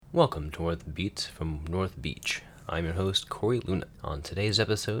Welcome to North Beats from North Beach. I'm your host, Corey Luna. On today's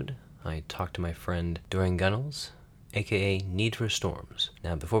episode, I talked to my friend Dorian Gunnels, aka Need for Storms.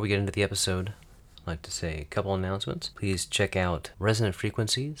 Now, before we get into the episode, I'd like to say a couple announcements. Please check out Resonant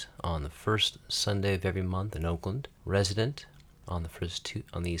Frequencies on the first Sunday of every month in Oakland, Resident on the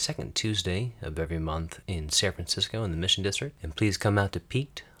second Tuesday of every month in San Francisco in the Mission District, and please come out to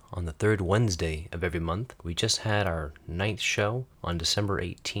Peaked on the third Wednesday of every month. We just had our 9th show on December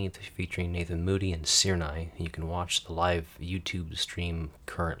 18th featuring Nathan Moody and Sirnai. You can watch the live YouTube stream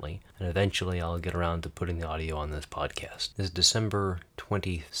currently, and eventually I'll get around to putting the audio on this podcast. This is December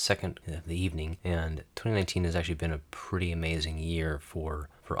 22nd of the evening, and 2019 has actually been a pretty amazing year for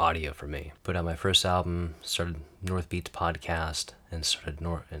audio for me. Put out my first album, started North Beats podcast, and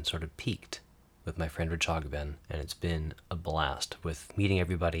started Peaked with my friend Rich Ogben, and it's been a blast with meeting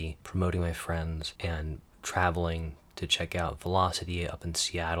everybody, promoting my friends, and traveling to check out Velocity up in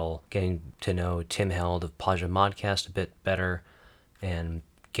Seattle, getting to know Tim Held of Paja Modcast a bit better, and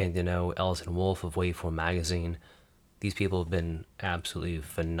getting to know Ellison Wolf of Waveform Magazine. These people have been absolutely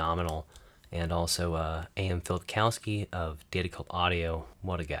phenomenal. And also A.M. Filipkowski of Data Cult Audio.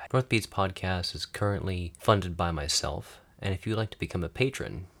 What a guy. North Beats podcast is currently funded by myself, and if you'd like to become a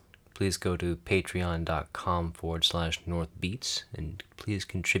patron, please go to patreon.com/northbeats and please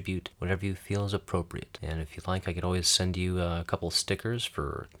contribute whatever you feel is appropriate. And if you'd like, I could always send you a couple stickers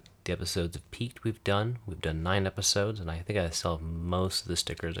for the episodes of Peaked we've done. We've done 9 episodes, and I think I still have most of the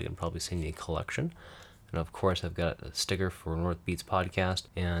stickers. I can probably send you a collection. And of course, I've got a sticker for North Beats podcast,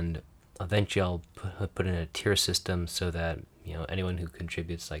 and eventually I'll put in a tier system so that, anyone who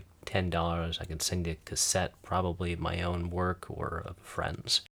contributes like $10, I can send you a cassette, probably of my own work or of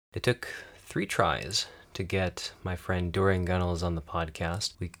friends. It took 3 tries to get my friend Dorian Gunnels on the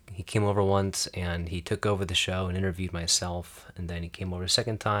podcast. He came over once and he took over the show and interviewed myself, and then he came over a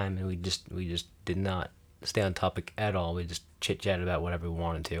second time and we just did not stay on topic at all. We just chit-chatted about whatever we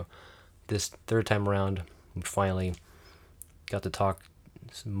wanted to. This third time around, we finally got to talk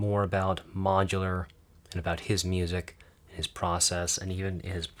more about Modular and about his music, his process, and even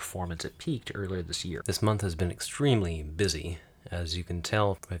his performance at Peaked earlier this year. This month has been extremely busy. As you can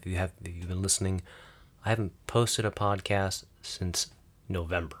tell, if you've been listening, I haven't posted a podcast since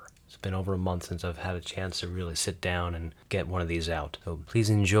November. It's been over a month since I've had a chance to really sit down and get one of these out. So please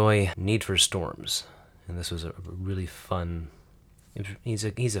enjoy Need for Storms. And this was a really fun. He's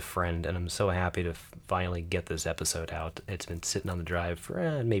a friend, and I'm so happy to finally get this episode out. It's been sitting on the drive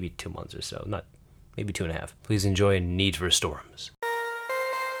for maybe 2 months or so, maybe 2.5. Please enjoy Need for Storms.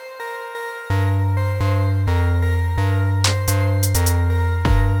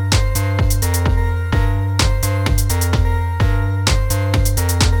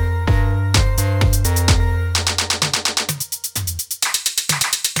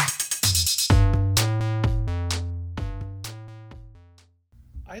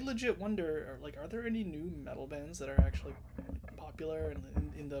 I legit wonder, are there any new metal bands that are actually popular and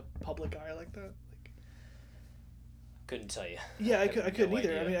in the public eye like that? Couldn't tell you. Yeah, I couldn't either.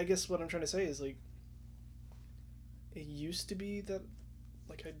 Idea. I mean, I guess what I'm trying to say is, it used to be that,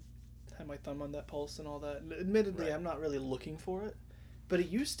 I had my thumb on that pulse and all that. And admittedly, Right. I'm not really looking for it, but it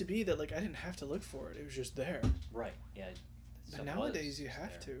used to be that, I didn't have to look for it. It was just there. Right, yeah. But nowadays, you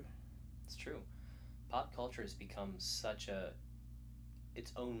have to. It's true. Pop culture has become such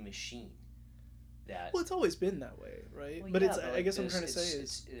its own machine that... Well, it's always been that way, right? Well, but yeah, I guess what I'm trying to say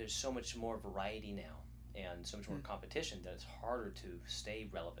is... There's so much more variety now and so much more competition that it's harder to stay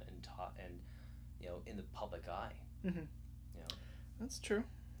relevant and in the public eye. Mm-hmm. That's true.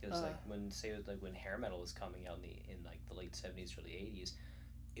 Because when hair metal was coming out in the late 70s, early 80s,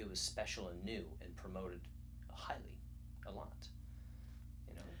 it was special and new and promoted highly a lot.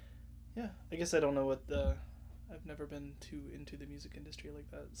 Yeah, I guess I don't know what I've never been too into the music industry like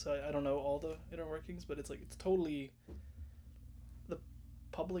that, so I don't know all the inner workings, but it's totally... The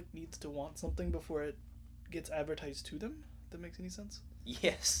public needs to want something before it gets advertised to them, if that makes any sense.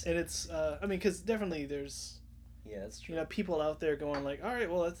 Yes. And it's, because definitely there's... Yeah, that's true. People out there going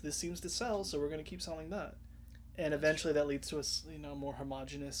alright, well, this seems to sell, so we're going to keep selling that. And eventually that leads to a more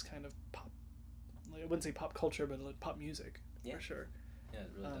homogenous kind of pop... I wouldn't say pop culture, but pop music, for sure. Yeah,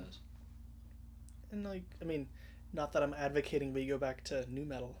 it really does. And not that I'm advocating we go back to nu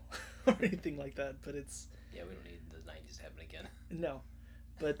metal or anything like that, but it's... Yeah, we don't need the 90s to happen again. No.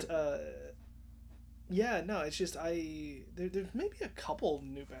 But, it's just there's maybe a couple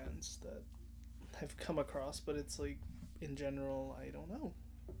new bands that have come across, but it's in general, I don't know.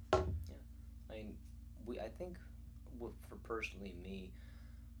 Yeah. I think for personally me,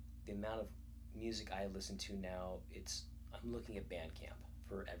 the amount of music I listen to now, I'm looking at Bandcamp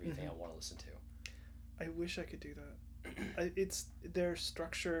for everything I want to listen to. I wish I could do that. It's their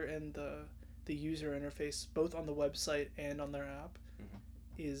structure and the user interface, both on the website and on their app,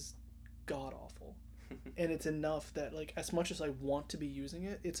 is god awful. And it's enough that, like, as much as I want to be using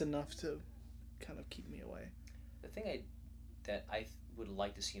it, it's enough to kind of keep me away. The thing that I would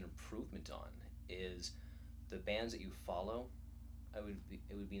like to see an improvement on is the bands that you follow.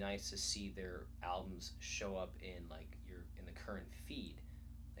 It would be nice to see their albums show up in like in the current feed,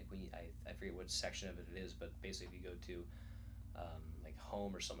 like when I forget what section of it is, but basically if you go to like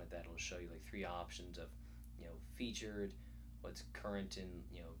home or something like that, it'll show you like 3 options of, you know, featured, what's current in,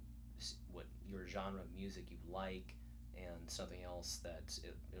 you know, what your genre of music you like, and something else that's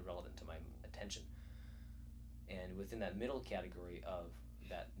irrelevant to my attention. And within that middle category of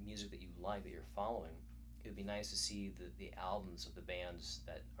that music that you like, that you're following, it would be nice to see the albums of the bands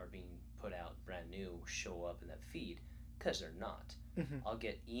that are being put out brand new show up in that feed, because they're not. I'll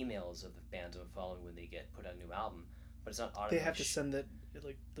get emails of the bands I'm following when they get put out a new album, but it's not automatically. They have to send it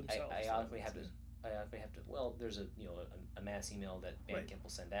like themselves. I automatically have to. Well, there's a mass email that Bandcamp will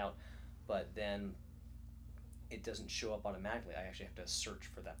send out, but then it doesn't show up automatically. I actually have to search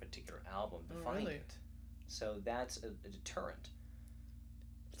for that particular album to find it. So that's a deterrent.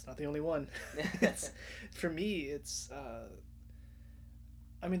 It's not the only one. For me, it's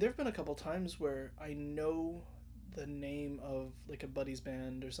I mean, there have been a couple times where I know the name of like a buddy's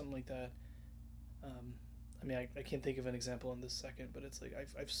band or something like that. I mean, I can't think of an example in this second, but it's like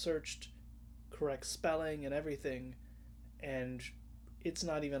I've searched correct spelling and everything, and it's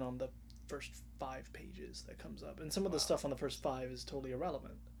not even on the first 5 pages that comes up, and some of the stuff on the first 5 is totally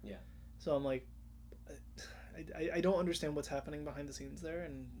irrelevant. Yeah. So I'm like, I don't understand what's happening behind the scenes there,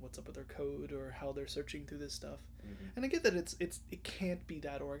 and what's up with their code or how they're searching through this stuff. And I get that it can't be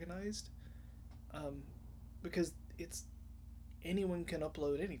that organized, because it's anyone can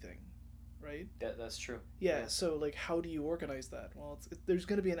upload anything, right? That's true. Yeah. So like, how do you organize that? Well, there's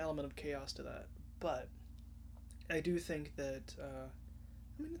going to be an element of chaos to that, but I do think that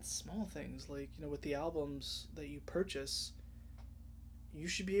I mean, it's small things like, you know, with the albums that you purchase, you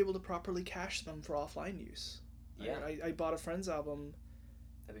should be able to properly cache them for offline use. Yeah. I bought a friend's album.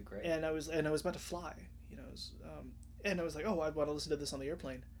 That'd be great. And I was about to fly, you know, and I was like, oh, I want to listen to this on the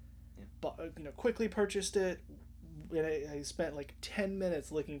airplane. Yeah. But quickly purchased it, and I spent like 10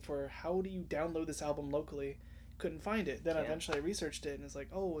 minutes looking for how do you download this album locally. Couldn't find it. Then eventually I researched it, and it's like,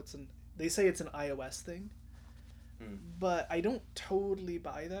 oh, they say it's an iOS thing. But I don't totally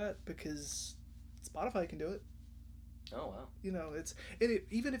buy that, because Spotify can do it. Oh wow! You know,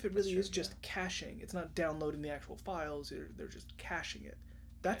 even if it really is just caching, it's not downloading the actual files. They're just caching it.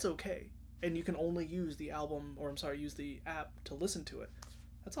 That's okay, and you can only use the use the app to listen to it.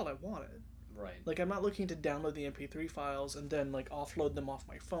 That's all I wanted. Right. Like, I'm not looking to download the MP3 files and then like offload them off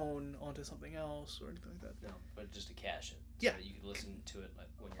my phone onto something else or anything like that. No, but just to cache it. Yeah. So that you can listen to it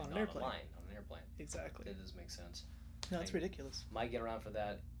when you're on not online on an airplane. Exactly. That does make sense. No, it's ridiculous. My get around for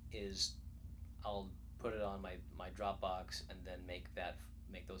that is I'll put it on my Dropbox and then make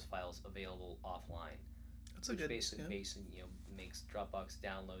those files available offline. That's a good basically makes Dropbox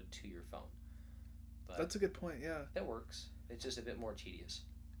download to your phone. But that's a good point. Yeah. That works. It's just a bit more tedious.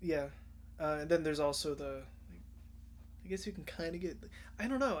 Yeah, and then there's also I guess you can kind of get. I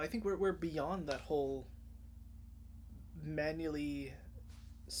don't know. I think we're beyond that whole manually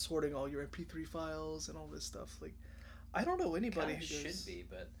sorting all your MP3 files and all this stuff. Like, I don't know anybody who should be,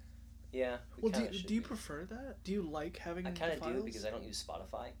 but yeah. Well, do you prefer that? Do you like having? I kind of do, because I don't use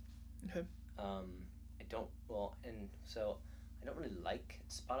Spotify. Okay. I don't. Well, and so I don't really like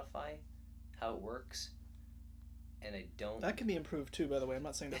Spotify, how it works, and I don't. That can be improved too, by the way. I'm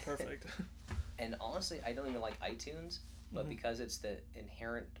not saying they're perfect. And honestly, I don't even like iTunes, but because it's the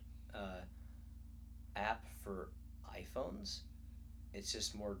inherent app for iPhones, it's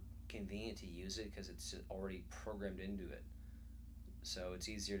just more convenient to use it because it's already programmed into it. So it's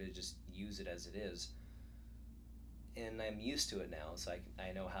easier to just use it as it is. And I'm used to it now, so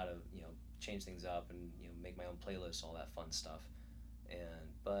I know how to change things up and make my own playlists, all that fun stuff.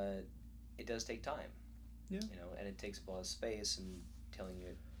 But it does take time. Yeah. And it takes up a lot of space, and telling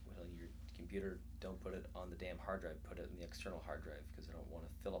your computer, don't put it on the damn hard drive, put it in the external hard drive, because I don't want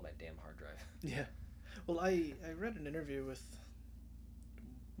to fill up my damn hard drive. Yeah. Well, I read an interview with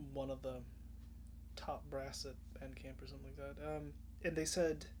one of the top brass at Bandcamp or something like that, and they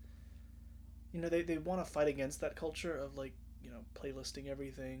said, they want to fight against that culture of playlisting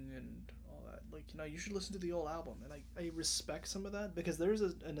everything and all that. You should listen to the old album, and I respect some of that, because there's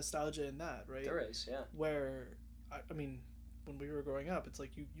a nostalgia in that, right? There is, yeah. Where, I mean, when we were growing up, it's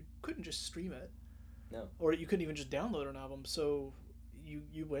like you couldn't just stream it. No. Or you couldn't even just download an album, so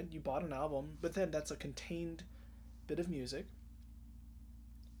you went, you bought an album, but then that's a contained bit of music,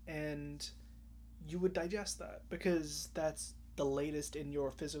 and you would digest that because that's the latest in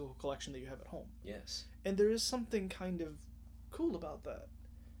your physical collection that you have at home. Yes. And there is something kind of cool about that.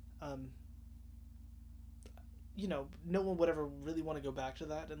 Um, no one would ever really want to go back to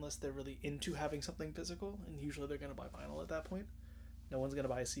that unless they're really into having something physical, and usually they're going to buy vinyl at that point. No one's going to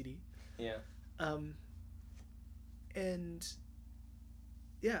buy a CD. Yeah. And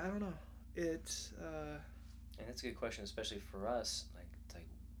yeah, I don't know. It's and that's a good question, especially for us. Like, it's like,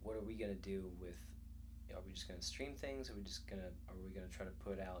 what are we gonna do with? Are we just gonna stream things? Are we gonna try to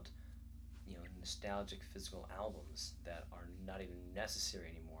put out, nostalgic physical albums that are not even necessary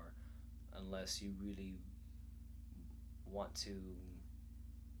anymore, unless you really want to.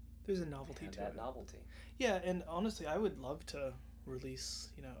 There's a novelty have to that it. novelty. Yeah, and honestly, I would love to release,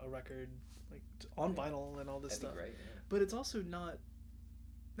 a record like on vinyl and all this That'd stuff. be great. Yeah. But it's also not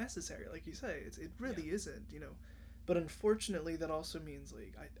necessary, like you say. It really isn't, But unfortunately, that also means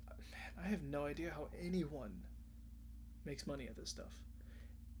like I have no idea how anyone makes money at this stuff.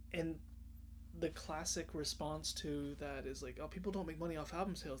 And the classic response to that is like, oh, people don't make money off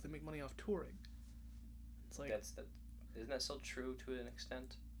album sales; they make money off touring. It's like isn't that still true to an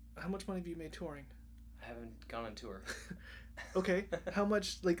extent? How much money have you made touring? I haven't gone on tour. Okay, how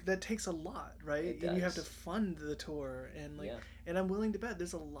much? Like, that takes a lot, right? It And you have to does. fund the tour, and Yeah. and I'm willing to bet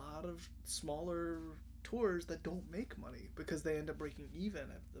there's a lot of smaller tours that don't make money because they end up breaking even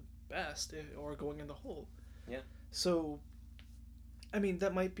at the best, or going in the hole. Yeah. So, I mean,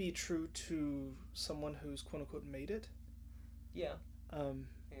 that might be true to someone who's quote unquote made it. Yeah. Um,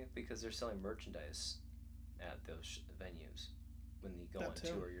 Yeah, because they're selling merchandise at those venues. When you go That on too.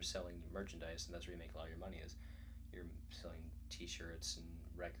 tour, you're selling merchandise, and that's where you make a lot of your money. Is you're selling T-shirts and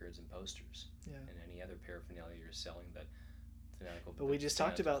records and posters, yeah. and any other paraphernalia you're selling that fanatical. But we just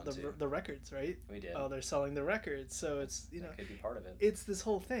talked fans about want to. the records, right? We did. Oh, they're selling the records, so it's that could be part of it. it's this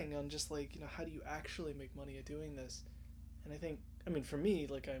whole thing on just like how do you actually make money at doing this. And I mean for me,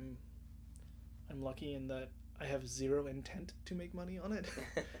 like I'm lucky in that I have zero intent to make money on it.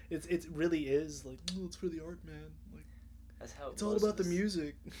 It really is like, oh, it's for the art, man. Like, that's how it's all about the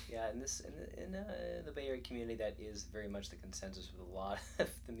music. Yeah, in the Bay Area community, that is very much the consensus with a lot of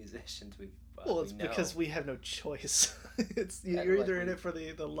the musicians we've. Well, it's we know. because we have no choice. You're either in it for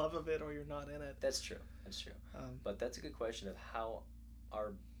the love of it or you're not in it. That's true. But that's a good question of how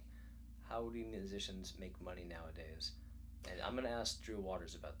do musicians make money nowadays? And I'm going to ask Drew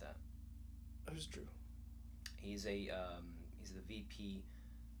Waters about that. Who's Drew? He's the VP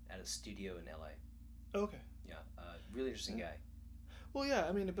at a studio in LA. Okay. Yeah, really interesting guy. Well, yeah,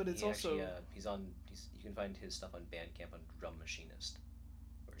 I mean, but it's also you can find his stuff on Bandcamp on Drum Machinist,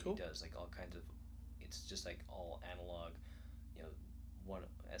 where cool. he does like all kinds of. It's just like all analog, one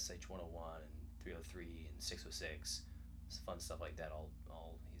SH 101 and 303 and 606, fun stuff like that. All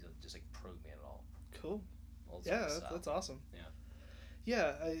he's just like programming it all. Cool. Old Yeah, school that's awesome.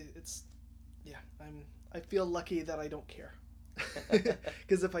 Yeah. Yeah, I feel lucky that I don't care.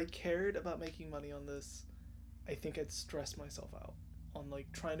 Because if I cared about making money on this, I think I'd stress myself out on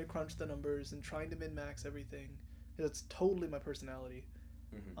like trying to crunch the numbers and trying to min-max everything. That's totally my personality.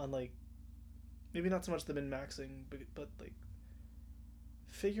 Mm-hmm. On like, maybe not so much the min-maxing, but like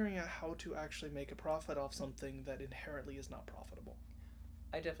figuring out how to actually make a profit off something that inherently is not profitable.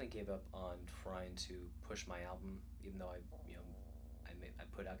 I definitely gave up on trying to push my album, even though I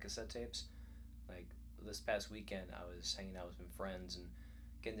put out cassette tapes. Like this past weekend, I was hanging out with some friends and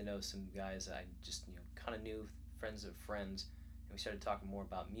getting to know some guys that I just kind of knew, friends of friends, and we started talking more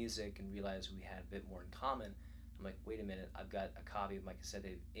about music and realized we had a bit more in common. I'm like, wait a minute, I've got a copy of my cassette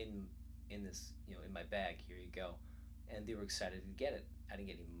tape in this in my bag. Here you go, and they were excited to get it. I didn't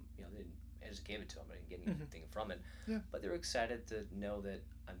get any, I just gave it to them. I didn't get anything from it. Yeah. But they were excited to know that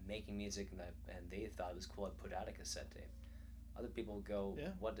I'm making music and they thought it was cool I put out a cassette tape. Other people go,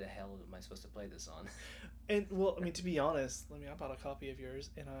 what the hell am I supposed to play this on? And well, I mean, to be honest, I bought a copy of yours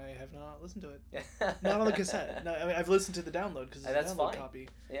and I have not listened to it. Not on the cassette. No, I mean, I've listened to the download because it's a download copy.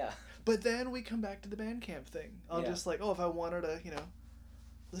 Yeah. But then we come back to the Bandcamp thing. I'm just like, if I wanted to,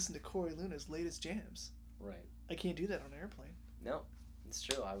 listen to Corey Luna's latest jams. Right. I can't do that on airplane. No, it's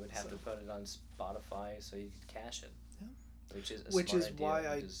true. I would have to put it on Spotify so you could cache it. Yeah. Which is why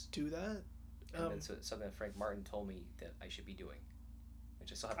I do that. And it's something that Frank Martin told me that I should be doing,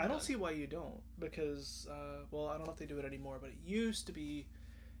 which I still haven't I don't done. see why you don't, because I don't know if they do it anymore, but it used to be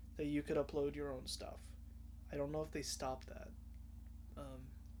that you could upload your own stuff. I don't know if they stopped that.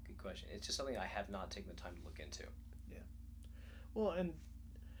 Good question. It's just something I have not taken the time to look into. Yeah. Well, and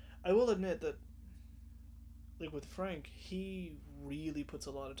I will admit that like with Frank, he really puts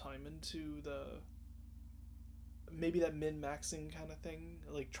a lot of time into the maybe that min maxing kind of thing,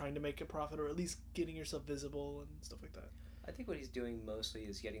 like trying to make a profit or at least getting yourself visible and stuff like that. I think what he's doing mostly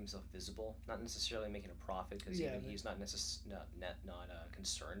is getting himself visible, not necessarily making a profit, because Yeah, he's not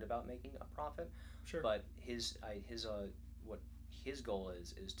concerned about making a profit. Sure. But what his goal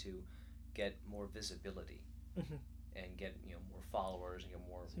is to get more visibility Mhm. and get more followers and get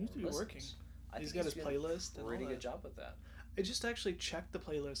more Seems to be listens. working. I He's think got his doing playlist a and really all good that. job with that. I just actually checked the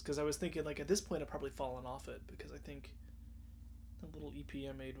playlist because I was thinking like at this point I've probably fallen off it because I think the little EP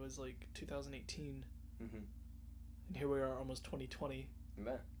I made was like 2018, Mm-hmm. and here we are almost 2020.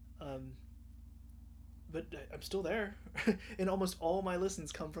 Yeah. But I'm still there, and almost all my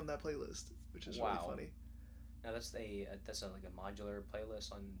listens come from that playlist, which is really funny. Now that's like a modular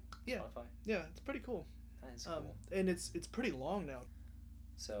playlist on Yeah. Spotify. Yeah, it's pretty cool. That's cool. And it's pretty long now.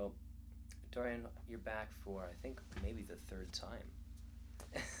 So, Dorian, you're back for I think maybe the third time.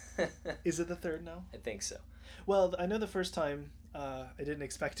 Is it the third now? I think so. Well, I know the first time I didn't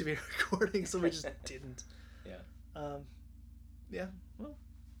expect to be recording, so we just didn't. Yeah. Yeah. Well,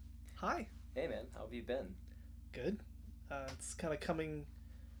 hi. Hey man, how have you been? Good. It's kind of coming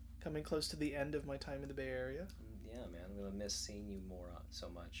close to the end of my time in the Bay Area. Yeah, man, I'm gonna miss seeing you more so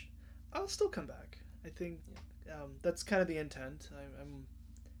much. I'll still come back. I think that's kind of the intent. I'm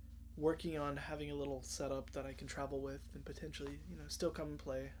working on having a little setup that I can travel with and potentially, still come and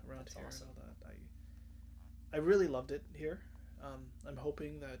play around That's here awesome. and all that. I really loved it here. I'm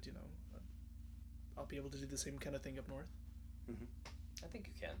hoping that I'll be able to do the same kind of thing up north. Mm-hmm. I think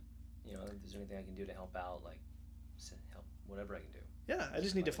you can. If there's anything I can do to help out, help whatever I can do. Yeah, I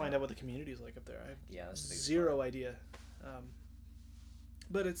just need to find out what the community is like up there. I have that's the zero idea.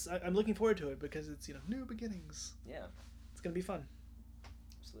 But I'm looking forward to it because it's new beginnings. Yeah, it's gonna be fun.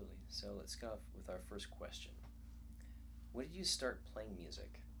 Absolutely. So let's go with our first question. When did you start playing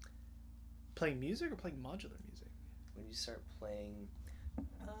music? Playing music or playing modular music? When did you start playing? When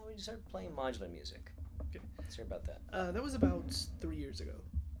did you start playing modular music? Okay. Let's hear about that. That was about 3 years ago.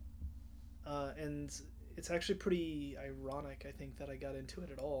 And it's actually pretty ironic, I think, that I got into it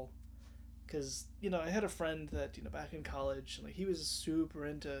at all. Because, I had a friend that, back in college, like, he was super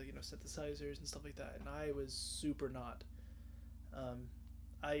into, synthesizers and stuff like that, and I was super not.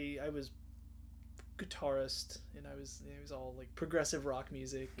 I was guitarist, and it was all, like, progressive rock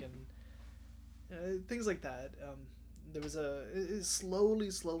music and things like that. There was it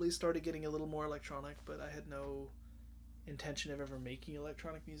slowly started getting a little more electronic, but I had no intention of ever making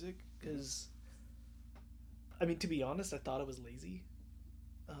electronic music, because, I mean, to be honest, I thought it was lazy.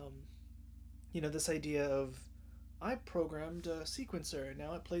 This idea of, I programmed a sequencer and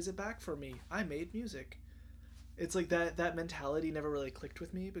now it plays it back for me. I made music. It's like that mentality never really clicked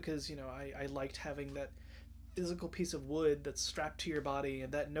with me because, I liked having that physical piece of wood that's strapped to your body,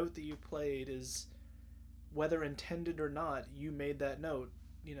 and that note that you played is, whether intended or not, you made that note,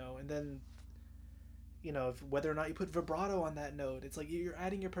 and then, if whether or not you put vibrato on that note, it's like you're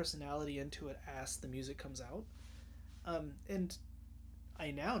adding your personality into it as the music comes out. And I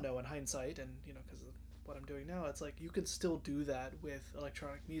now know in hindsight, and because of what I'm doing now, it's like you can still do that with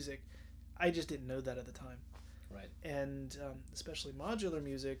electronic music. I just didn't know that at the time. Right. And especially modular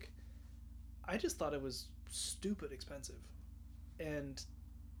music, I just thought it was stupid expensive and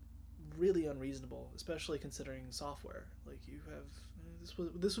really unreasonable, especially considering software. Like, you have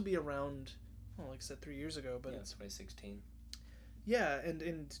this would be around, well, like I said, 3 years ago, but it's 2016. Yeah,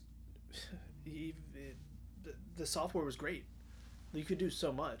 and the software was great. You could do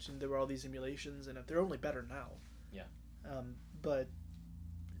so much, and there were all these emulations, and they're only better now. Yeah. But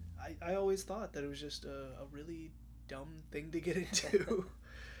I always thought that it was just a really dumb thing to get into.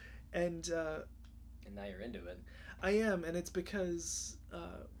 And now you're into it. I am, and it's because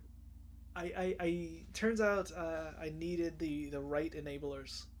I turns out I needed the right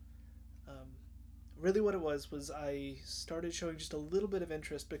enablers. Really what it was I started showing just a little bit of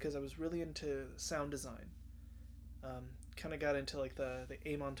interest because I was really into sound design. Kind of got into like the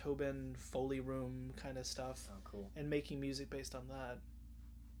Amon Tobin Foley Room kind of stuff. Oh, cool. And making music based on that,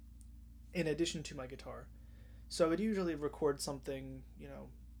 in addition to my guitar. So I would usually record something,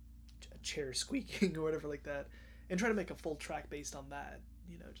 a chair squeaking or whatever like that, and try to make a full track based on that,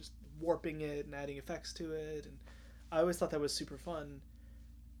 just warping it and adding effects to it. And I always thought that was super fun.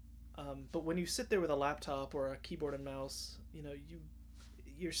 But when you sit there with a laptop or a keyboard and mouse,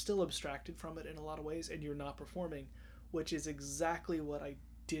 you're still abstracted from it in a lot of ways, and you're not performing, which is exactly what I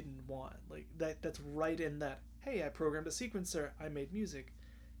didn't want. Like, that's right in that, hey, I programmed a sequencer, I made music.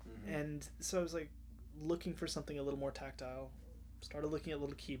 Mm-hmm. And so I was like looking for something a little more tactile, started looking at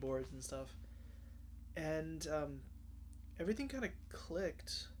little keyboards and stuff. And everything kind of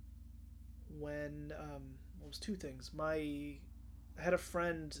clicked when well, it was two things. I had a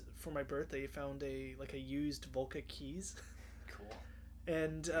friend for my birthday found a used Volca keys, Cool.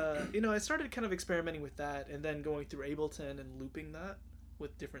 and I started kind of experimenting with that, and then going through Ableton and looping that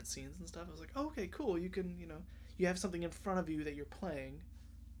with different scenes and stuff. I was like, oh, okay, cool. You can you have something in front of you that you're playing,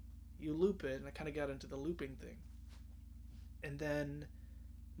 you loop it, and I kind of got into the looping thing. And then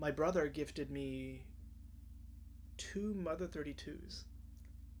my brother gifted me two Mother 32s.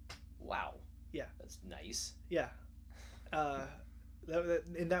 Wow. Yeah, That's nice. yeah. Uh,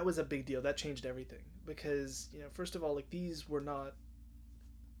 and that was a big deal. That changed everything because first of all, like these were not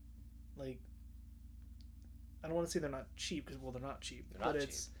like I don't want to say they're not cheap because well they're not cheap, They're but not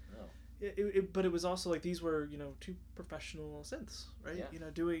it's cheap. No. but it was also like these were two professional synths, right? Yeah.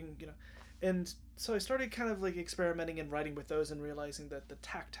 Doing and so I started kind of like experimenting and writing with those and realizing that the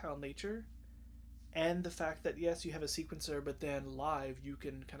tactile nature and the fact that yes you have a sequencer but then live you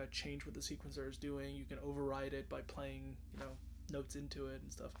can kind of change what the sequencer is doing, you can override it by playing notes into it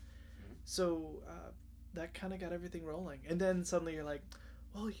and stuff. Mm-hmm. So that kind of got everything rolling, and then suddenly you're like,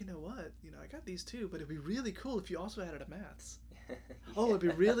 well, you know what, I got these too, but it'd be really cool if you also added a maths. Yeah. Oh, it'd be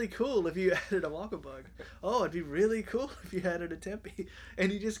really cool if you added a Walkabug. Oh, it'd be really cool if you added a Tempe.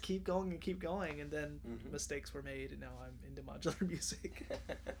 And you just keep going and keep going, and then Mm-hmm. mistakes were made, and now I'm into modular music.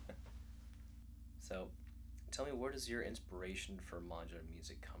 So, tell me, where does your inspiration for modular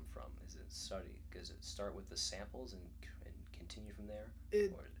music come from? Does it start with the samples and continue from there,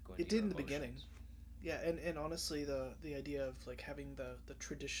 It or is it going it to did your in the beginning. emotions? Yeah, and honestly, the idea of like having the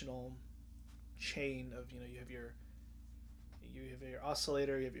traditional chain of you have your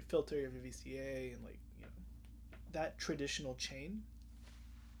oscillator, you have your filter, you have your VCA, and like that traditional chain.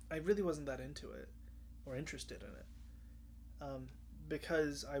 I really wasn't that into it or interested in it, um,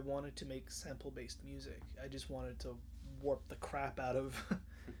 because I wanted to make sample based music. I just wanted to warp the crap out of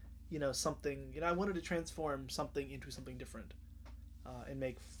something. I wanted to transform something into something different, and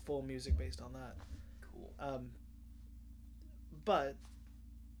make full music based on that. Cool. But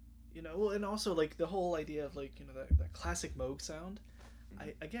well, and also like the whole idea of like that classic Moog sound.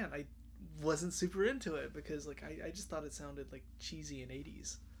 Mm-hmm. I wasn't super into it because like I just thought it sounded like cheesy in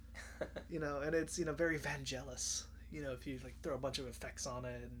 80s, and it's very Vangelis. If you like throw a bunch of effects on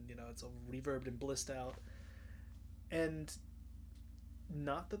it and it's all reverbed and blissed out, and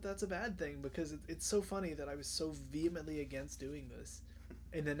not that that's a bad thing because it's so funny that I was so vehemently against doing this,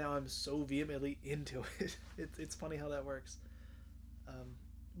 and then now I'm so vehemently into it. It's funny how that works. Um,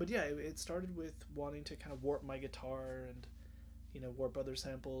 but yeah, it started with wanting to kind of warp my guitar and warp other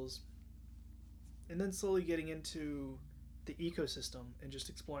samples, and then slowly getting into the ecosystem and just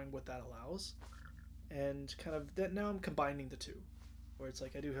exploring what that allows, and kind of that now I'm combining the two, where it's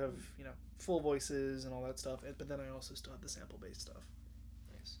like I do have full voices and all that stuff, but then I also still have the sample based stuff.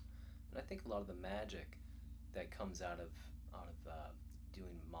 Nice. And I think a lot of the magic that comes out of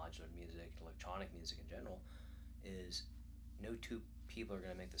doing modular music, electronic music in general, is no two people are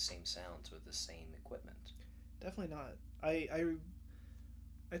going to make the same sounds with the same equipment. Definitely not. I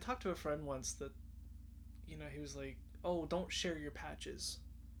talked to a friend once that he was like, oh, don't share your patches.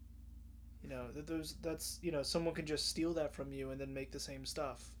 That's someone can just steal that from you and then make the same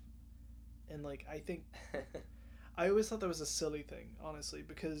stuff. And like I think I always thought that was a silly thing, honestly,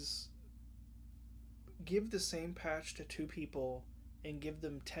 because give the same patch to two people and give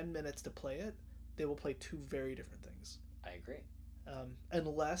them 10 minutes to play it, they will play two very different things. I agree.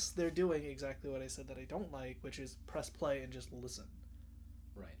 Unless they're doing exactly what I said that I don't like, which is press play and just listen.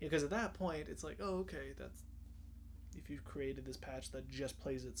 Right. Because at that point, it's like, oh, okay, that's if you've created this patch that just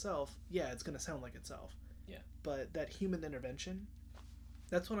plays itself, yeah, it's going to sound like itself. Yeah. But that human intervention,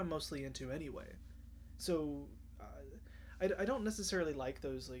 that's what I'm mostly into anyway. So I don't necessarily like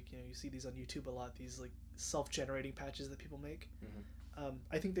those, like, you see these on YouTube a lot, these like self-generating patches that people make. Mm-hmm.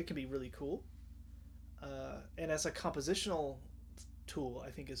 I think they can be really cool. And as a compositional tool, I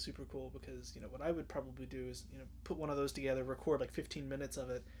think is super cool because what I would probably do is put one of those together, record like 15 minutes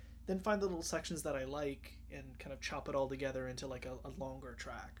of it, then find the little sections that I like and kind of chop it all together into like a longer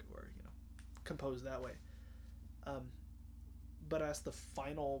track, or compose that way. But as the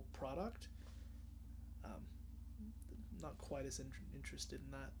final product, um, not quite as interested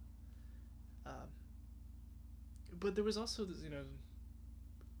in that. But there was also this,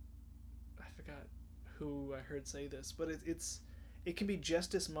 I forgot who I heard say this, but it can be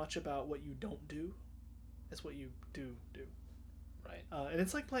just as much about what you don't do as what you do. Right. And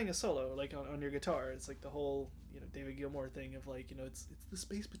it's like playing a solo, like on your guitar. It's like the whole, David Gilmour thing of like, it's the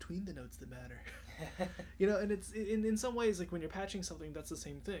space between the notes that matter. And it's in some ways, like when you're patching something, that's the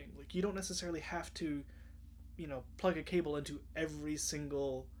same thing. Like you don't necessarily have to, plug a cable into every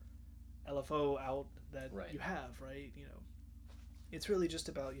single LFO out that Right. you have, right? It's really just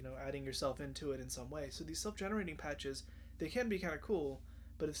about, adding yourself into it in some way. So these self-generating patches, they can be kind of cool,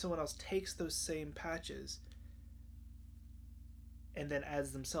 but if someone else takes those same patches and then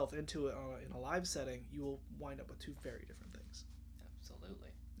adds themselves into it in a live setting, you will wind up with two very different things. Absolutely.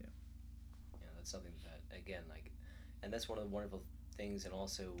 Yeah. Yeah, that's something that, again, like, and that's one of the wonderful things, and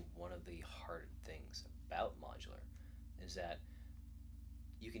also one of the hard things about modular, is that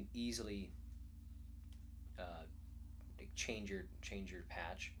you can easily uh, change your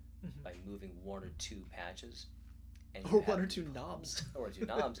patch Mm-hmm. by moving one or two patches, and Or you one have or two knobs. or two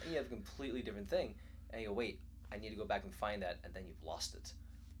knobs, and you have a completely different thing. And you go, wait, I need to go back and find that, and then you've lost it.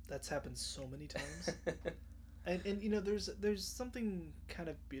 That's happened so many times. And there's something kind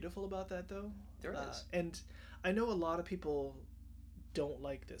of beautiful about that though. There is. And I know a lot of people don't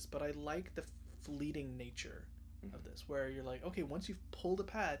like this, but I like the fleeting nature of this, where you're like, okay, once you've pulled a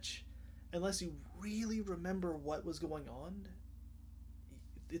patch, unless you really remember what was going on,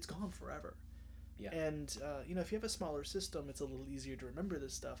 it's gone forever. Yeah. And if you have a smaller system, it's a little easier to remember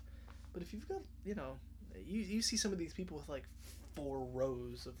this stuff. But if you've got, you see some of these people with like 4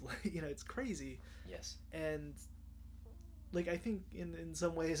 rows of like, it's crazy. Yes. And like I think in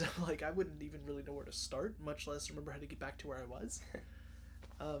some ways I'm like I wouldn't even really know where to start, much less remember how to get back to where I was.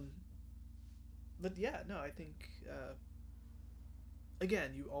 um, but yeah, no, I think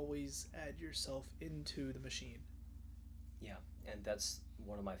again you always add yourself into the machine. Yeah, and that's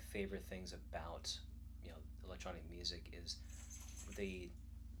one of my favorite things about electronic music is the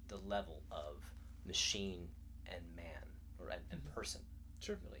the level of machine and man, and Mm-hmm. person.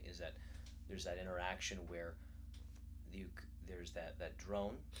 Sure. Really, is that there's that interaction where you there's that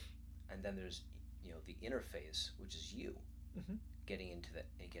drone, and then there's the interface, which is you Mm-hmm. getting into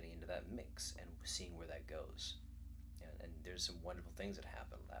that mix and seeing where that goes. And there's some wonderful things that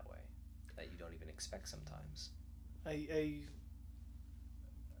happen that way that you don't even expect sometimes.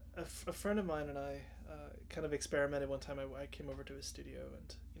 A friend of mine and I kind of experimented one time. I came over to his studio,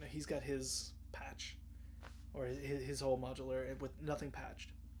 and he's got his patch or his whole modular with nothing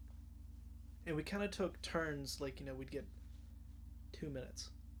patched, and we kind of took turns. Like we'd get 2 minutes.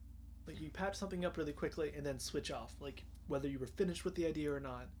 Like you patch something up really quickly and then switch off. Like whether you were finished with the idea or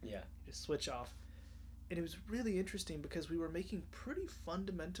not, Yeah. you just switch off. And it was really interesting because we were making pretty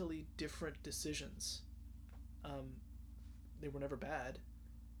fundamentally different decisions. Um, they were never bad.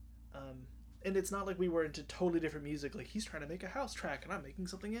 Um, and it's not like we were into totally different music. Like he's trying to make a house track and I'm making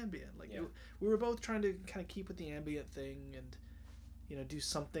something ambient. Like Yeah. we were both trying to kind of keep with the ambient thing and do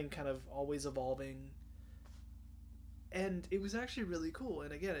something kind of always evolving. And it was actually really cool.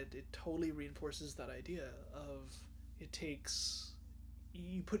 And again, it totally reinforces that idea of it takes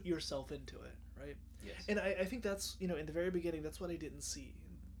you put yourself into it, right? Yes. And I think that's in the very beginning that's what I didn't see.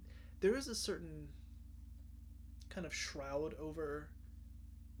 There is a certain kind of shroud over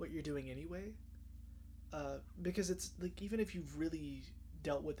what you're doing anyway, because it's like even if you've really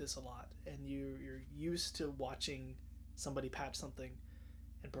dealt with this a lot and you're used to watching somebody patch something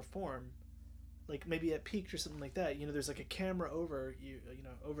and perform, like maybe at Peaked or something like that, there's like a camera over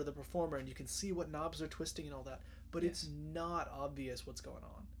over the performer and you can see what knobs are twisting and all that, but Yes. it's not obvious what's going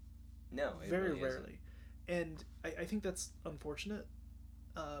on. No, it Very really rarely. And I think that's unfortunate,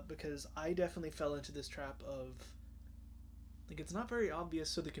 because I definitely fell into this trap of like it's not very obvious,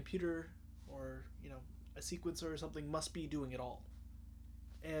 so the computer or a sequencer or something must be doing it all.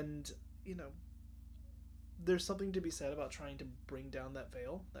 And you know there's something to be said about trying to bring down that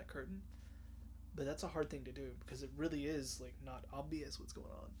veil, that curtain, but that's a hard thing to do because it really is like not obvious what's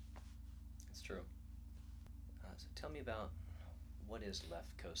going on. It's true. So tell me about what is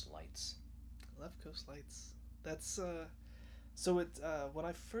Left Coast Lights? Left Coast Lights. That's so it when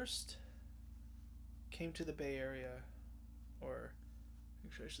I first came to the Bay Area, or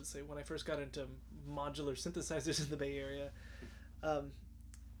actually I should say when I first got into modular synthesizers in the Bay Area, um,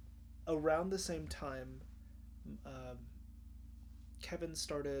 around the same time, um, Kevin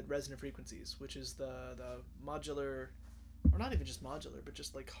started Resonant Frequencies, which is the modular, or not even just modular, but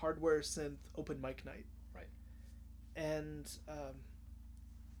just like hardware synth open mic night. Right. And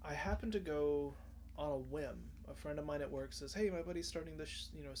I happened to go on a whim. A friend of mine at work says, "Hey, my buddy's starting this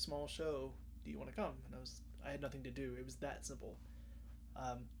small show. Do you want to come?" And I had nothing to do. It was that simple.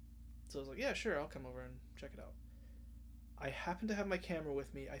 So I was like, "Yeah, sure, I'll come over and check it out." I happened to have my camera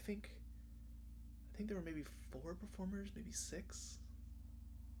with me. I think I think there were maybe 4 performers, maybe 6,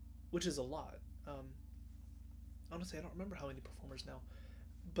 which is a lot. Honestly, I don't remember how many performers now,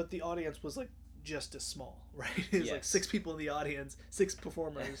 but the audience was like just as small, right? It was like 6 people in the audience, 6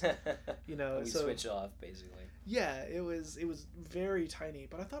 performers. And we so switch off basically. yeah, it was very tiny,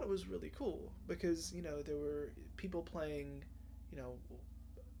 but I thought it was really cool because there were people playing, you know,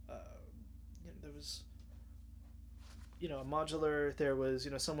 there was a modular. There was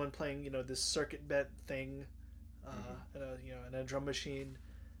someone playing this circuit bent thing, and a drum machine.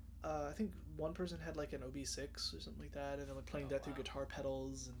 I think one person had like an OB6 or something like that, and then like playing that through guitar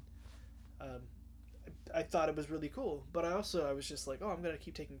pedals, and I thought it was really cool. But I was just like, oh, I'm gonna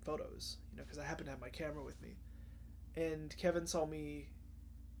keep taking photos, because I happen to have my camera with me. And Kevin saw me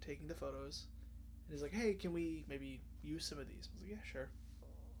taking the photos, and he's like, hey, can we maybe use some of these? I was like, yeah, sure.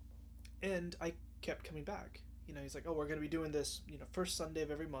 And I kept coming back. He's like, oh, we're gonna be doing this, first Sunday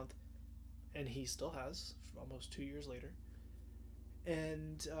of every month, and he still has almost 2 years later.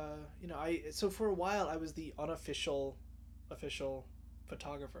 And so for a while I was the unofficial official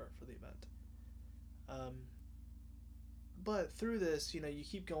photographer for the event. But through this, you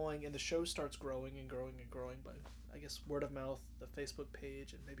keep going, and the show starts growing and growing and growing by, I guess, word of mouth, the Facebook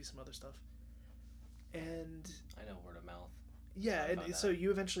page, and maybe some other stuff. And I know word of mouth. Yeah, and so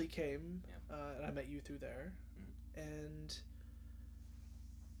you eventually came, and I met you through there, and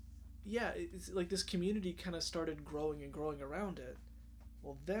yeah, it's like this community kind of started growing and growing around it.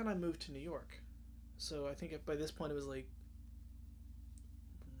 Well, then I moved to New York, so I think by this point it was like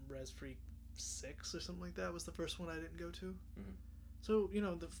Res Freak 6 or something like that was the first one I didn't go to. Mm-hmm. So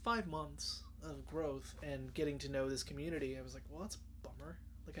the 5 months of growth and getting to know this community, I was like, well, that's a bummer.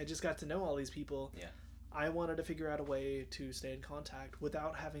 Like, I just got to know all these people. Yeah. I wanted to figure out a way to stay in contact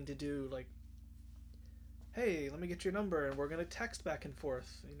without having to do like, hey, let me get your number and we're gonna text back and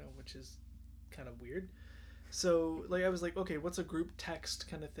forth, which is kind of weird. So like I was like, okay, what's a group text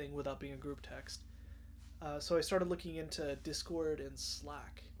kind of thing without being a group text? So I started looking into Discord and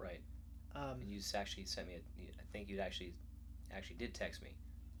Slack. Right. And you actually sent me I think you actually did text me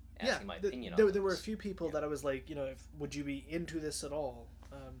asking my opinion on there were a few people that I was like, would you be into this at all?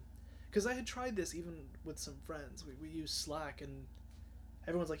 Because I had tried this even with some friends. We used Slack, and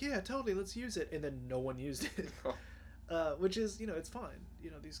everyone's like, yeah, totally, let's use it. And then no one used it. Which is, it's fine.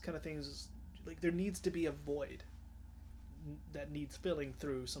 These kind of things, like, there needs to be a void that needs filling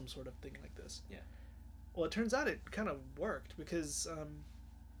through some sort of thing like this. Yeah. Well, it turns out it kind of worked because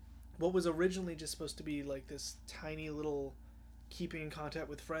what was originally just supposed to be like this tiny little keeping in contact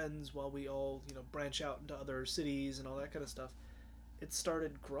with friends while we all, branch out into other cities and all that kind of stuff, it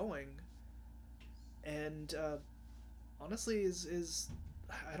started growing, and honestly is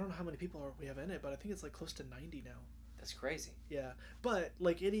I don't know how many people we have in it, but I think it's like close to 90 now. That's crazy. Yeah, but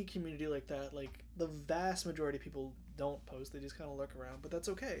like any community like that, like the vast majority of people don't post, they just kind of lurk around, but that's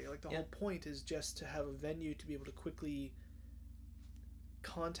okay. Like the whole point is just to have a venue to be able to quickly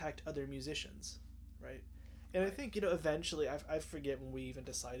contact other musicians, right? And I think eventually, I forget when we even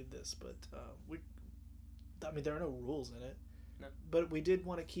decided this, but there are no rules in it. No. But we did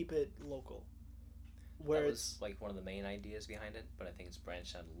want to keep it local. That was like one of the main ideas behind it, but I think it's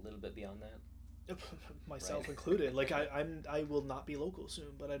branched out a little bit beyond that. Myself included. Like I will not be local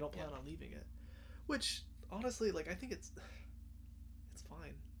soon, but I don't plan on leaving it. Which honestly, like I think it's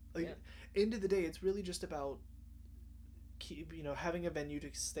fine. Like end of the day, it's really just about having a venue to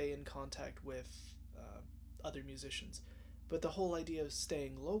stay in contact with other musicians. But the whole idea of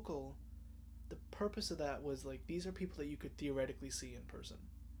staying local, the purpose of that was like these are people that you could theoretically see in person.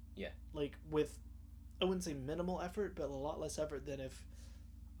 Yeah. Like with, I wouldn't say minimal effort, but a lot less effort than if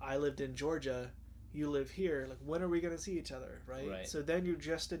I lived in Georgia, you live here. Like when are we going to see each other, right? So then you're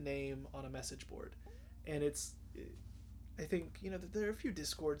just a name on a message board. And I think, there are a few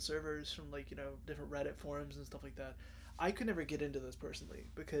Discord servers from like, different Reddit forums and stuff like that. I could never get into those personally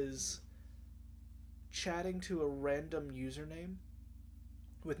because chatting to a random username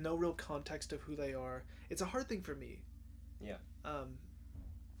with no real context of who they are, it's a hard thing for me. Yeah.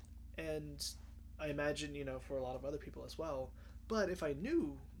 And I imagine, for a lot of other people as well. But if I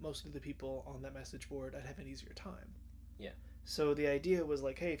knew most of the people on that message board, I'd have an easier time. Yeah. So the idea was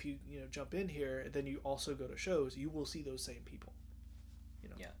like, hey, if you jump in here, then you also go to shows, you will see those same people.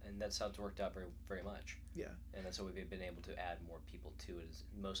 Yeah, and that's how it's worked out very, very much. Yeah. And that's how we've been able to add more people to it. It's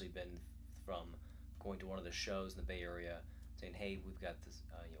mostly been from going to one of the shows in the Bay Area, saying, hey, we've got this,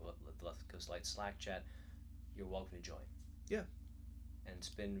 the Left Coast Light Slack chat. You're welcome to join. Yeah. And it's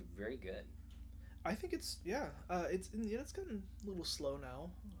been very good. I think it's gotten a little slow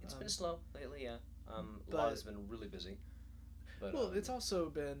now. It's been slow lately, yeah. A lot has been really busy. But, it's also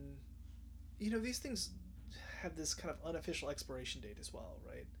been, these things have this kind of unofficial expiration date as well,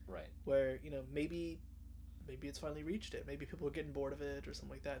 right? Right. Where maybe it's finally reached it. Maybe people are getting bored of it or something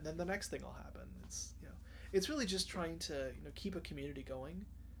like that, and then the next thing will happen. It's really just trying to keep a community going.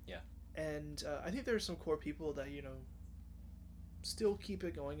 Yeah. And I think there are some core people that still keep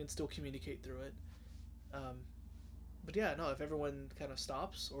it going and still communicate through it. But yeah, no, if everyone kind of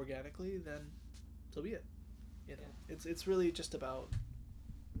stops organically, then so be it. It's really just about,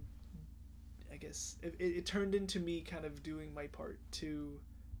 I guess it turned into me kind of doing my part to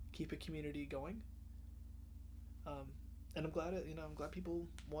keep a community going. And I'm glad I'm glad people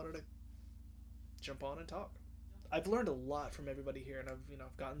wanted to jump on and talk. I've learned a lot from everybody here, and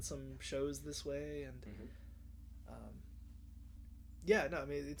I've gotten some shows this way, and yeah, no, I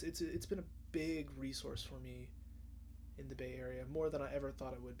mean it's been a big resource for me in the Bay Area, more than I ever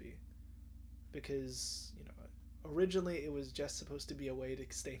thought it would be, because originally it was just supposed to be a way to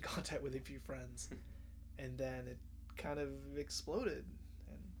stay in contact with a few friends, and then it kind of exploded.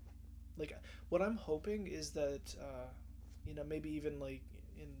 And like what I'm hoping is that maybe even like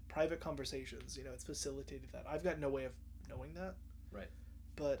in private conversations, it's facilitated that. I've got no way of knowing that, right?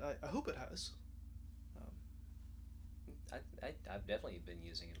 But I hope it has. I've definitely been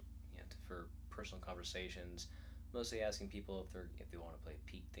using it, for personal conversations, mostly asking people if they want to play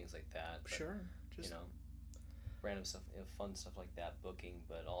Peak, things like that. But, sure, just random stuff, fun stuff like that, booking.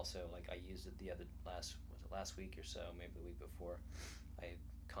 But also, like, I used it last week or so, maybe the week before. I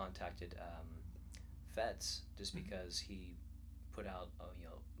contacted Fetz just because he put out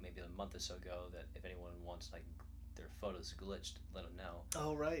maybe a month or so ago that if anyone wants like their photos glitched, let them know.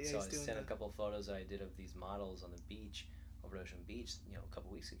 Oh right, yeah. So I sent a couple of photos that I did of these models on the beach, over Ocean Beach, a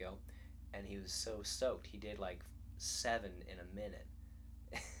couple weeks ago, and he was so stoked. He did like 7 in a minute.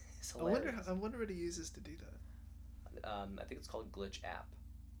 It's hilarious. I wonder what he uses to do that. I think it's called Glitch App.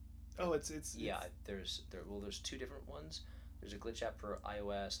 Oh, it's There's 2 different ones. There's a Glitch App for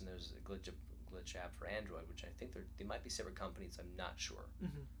iOS and there's a Glitch App for Android, which I think they might be separate companies. I'm not sure.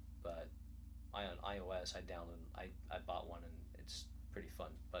 Mm-hmm. But on iOS, I bought one and it's pretty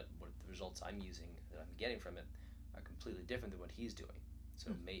fun. But what the results I'm using that I'm getting from it are completely different than what he's doing. So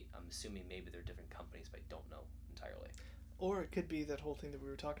I'm assuming maybe they're different companies, but I don't know entirely. Or it could be that whole thing that we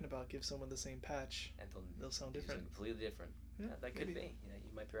were talking about. Give someone the same patch, and they'll sound different. Completely different. Yeah, that could be.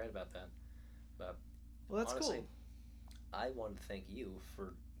 You might be right about that. But well, that's honestly, cool. I wanted to thank you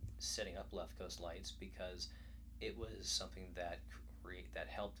for setting up Left Coast Lights, because it was something that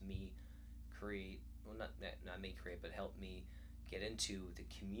helped me create. Well, not me create, but helped me get into the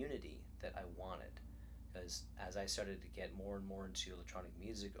community that I wanted. Because as I started to get more and more into electronic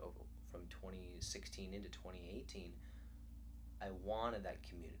music from 2016 into 2018, I wanted that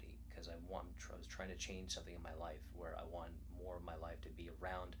community because I was trying to change something in my life where I want more of my life to be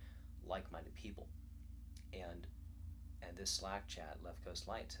around like-minded people, and this Slack chat, Left Coast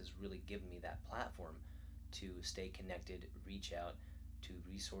Lights, has really given me that platform to stay connected, reach out to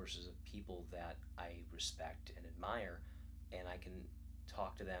resources of people that I respect and admire, and I can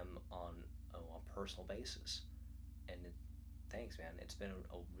talk to them on a personal basis. And thanks, man. It's been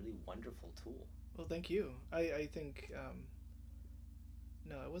a really wonderful tool. Well, thank you. I think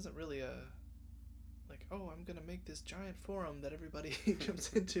no, it wasn't really like, oh, I'm gonna make this giant forum that everybody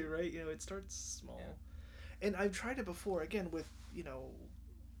jumps into, right? It starts small. Yeah. And I've tried it before, again, with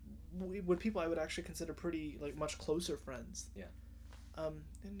with people I would actually consider pretty, like, much closer friends. Yeah. And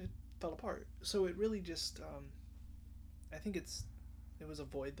it fell apart. So it really just I think it was a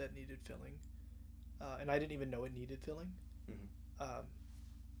void that needed filling, and I didn't even know it needed filling. Mm-hmm.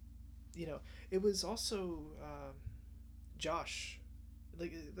 It was also Josh.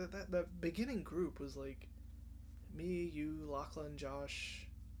 Like that beginning group was like me, you, Lachlan, Josh,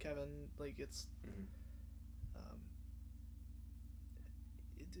 Kevin. Like it's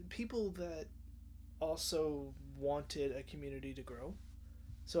people that also wanted a community to grow.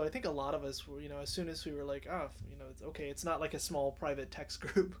 So I think a lot of us were, as soon as we were like, it's okay, it's not like a small private text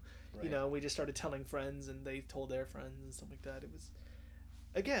group. Right. We just started telling friends and they told their friends and stuff like that. It was,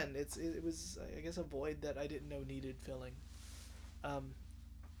 again, it was, I guess, a void that I didn't know needed filling.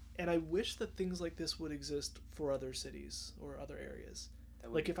 And I wish that things like this would exist for other cities or other areas.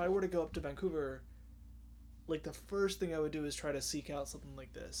 Like if I were to go up to Vancouver, like the first thing I would do is try to seek out something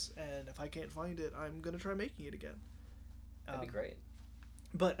like this. And if I can't find it, I'm going to try making it again. That'd be great.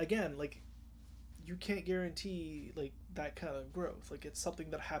 But again, like, you can't guarantee like that kind of growth. Like, it's something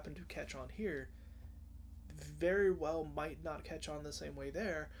that happened to catch on here, very well might not catch on the same way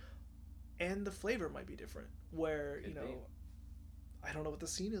there, and the flavor might be different. Where I don't know what the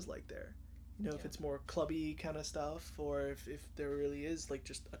scene is like there. If it's more clubby kind of stuff, or if there really is like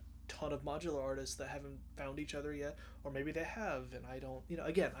just a ton of modular artists that haven't found each other yet, or maybe they have, and I don't.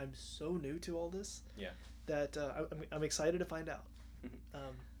 Again, I'm so new to all this. Yeah. That I'm excited to find out.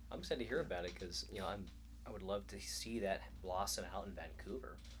 I'm excited to hear about it because I would love to see that blossom out in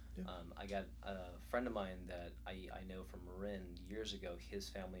Vancouver. Yeah. I got a friend of mine that I know from Marin years ago. His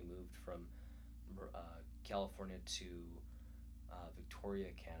family moved from California to Victoria,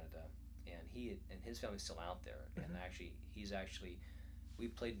 Canada, and his family's still out there. And he's actually we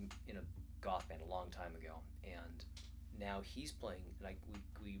played in a goth band a long time ago, and now he's playing. And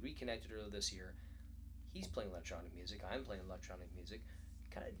we reconnected earlier this year. He's playing electronic music. I'm playing electronic music.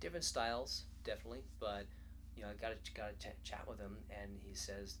 Kind of different styles, definitely, but I got to chat with him, and he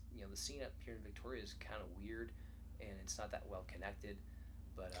says, the scene up here in Victoria is kind of weird, and it's not that well connected.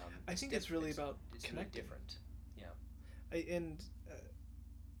 But I think it's really about it's connecting. Really different.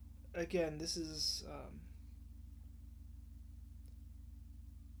 Again, this is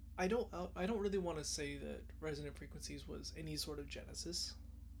I don't really want to say that Resonant Frequencies was any sort of genesis.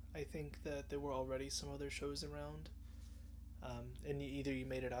 I think that there were already some other shows around, and either you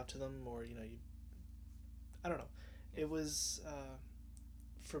made it out to them or I don't know. It was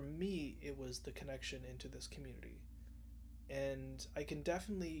for me, it was the connection into this community, and I can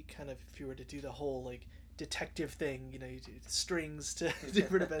definitely kind of, if you were to do the whole like detective thing, you do strings to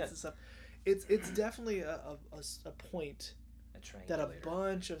different events and stuff. It's definitely a point that a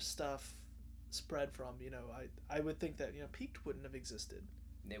bunch of stuff spread from. I would think that Peaked wouldn't have existed.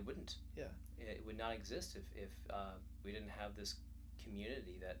 It wouldn't. Yeah. It would not exist if we didn't have this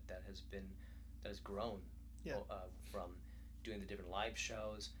community that has grown. Yeah. From doing the different live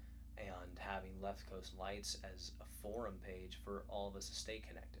shows and having Left Coast Lights as a forum page for all of us to stay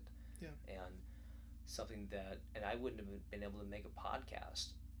connected. Yeah. And something and I wouldn't have been able to make a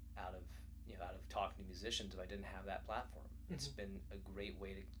podcast out of talking to musicians if I didn't have that platform. Mm-hmm. It's been a great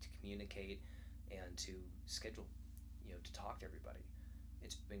way to communicate and to schedule, to talk to everybody.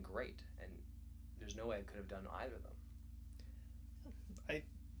 It's been great, and there's no way I could have done either of them.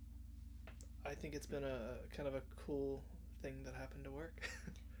 I think it's been a kind of a cool thing that happened to work.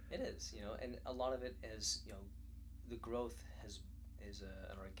 It is, and a lot of it is, the growth is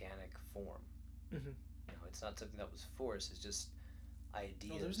an organic form. Mm-hmm. It's not something that was forced. It's just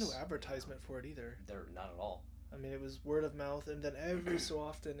ideas. No, there's no advertisement for it either. There, not at all. I mean, it was word of mouth, and then every so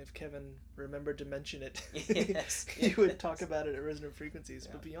often, if Kevin remembered to mention it, yes, he would talk about it at Resonant Frequencies.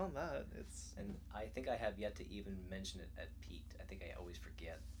 Yeah. But beyond that, it's... And I think I have yet to even mention it at Peaked. I think I always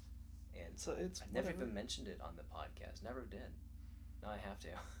forget. And so I never even mentioned it on the podcast. Never did. Now I have to.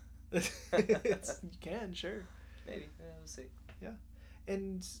 You can, sure. Maybe. Yeah, we'll see. Yeah.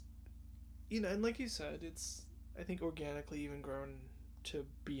 And, and like you said, it's, I think, organically even grown to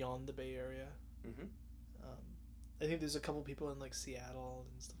beyond the Bay Area. Mm-hmm. I think there's a couple people in like Seattle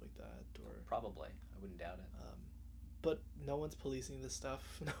and stuff like that, or probably. I wouldn't doubt it. But no one's policing this stuff.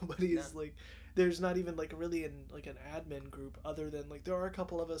 Nobody is like. There's not even like really an admin group other than like there are a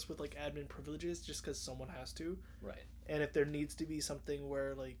couple of us with like admin privileges just because someone has to. Right. And if there needs to be something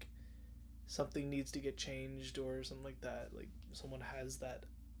where like something needs to get changed or something like that, like someone has that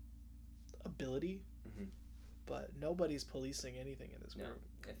ability. Mm-hmm. But nobody's policing anything in this group.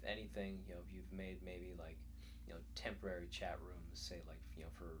 If anything, if you've made maybe like temporary chat rooms, say like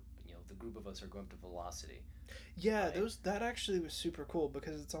for the group of us are going to Velocity. Yeah, right? That actually was super cool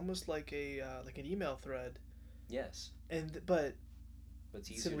because it's almost like a like an email thread. Yes. But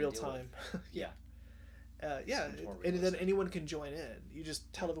it's in real time. Yeah. And then anyone can join in. You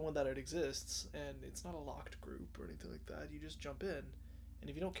just tell everyone that it exists, and it's not a locked group or anything like that. You just jump in, and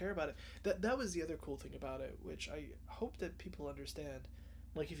if you don't care about it, that was the other cool thing about it, which I hope that people understand.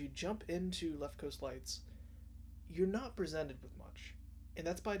 Like if you jump into Left Coast Lights, you're not presented with much, and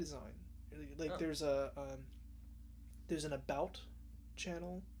that's by design. Like there's an about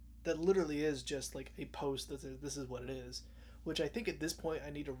channel that literally is just like a post that says this is what it is, which I think at this point I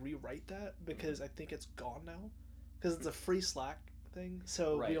need to rewrite that because I think it's gone now because it's a free Slack thing,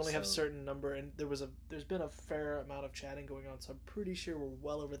 so we only have a certain number, and there's been a fair amount of chatting going on, so I'm pretty sure we're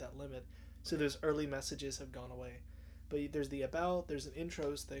well over that limit. So those early messages have gone away, but there's the about, there's an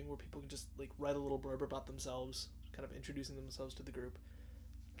intros thing where people can just like write a little blurb about themselves, kind of introducing themselves to the group.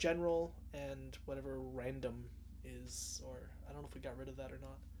 General and whatever random is, or I don't know if we got rid of that or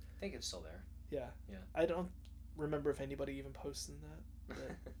not. I think it's still there. Yeah. I don't remember if anybody even posts in that,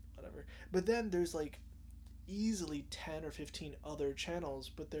 but whatever. But then there's like easily 10 or 15 other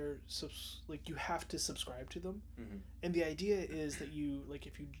channels, but they're like you have to subscribe to them. Mm-hmm. And the idea is that you like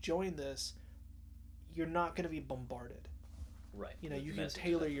if you join this, you're not going to be bombarded. Right. You can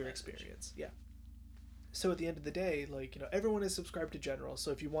tailor your experience. Yeah. So at the end of the day, like, everyone is subscribed to general.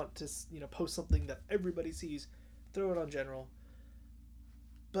 So if you want to, post something that everybody sees, throw it on general.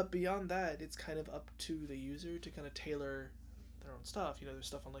 But beyond that, it's kind of up to the user to kind of tailor their own stuff. There's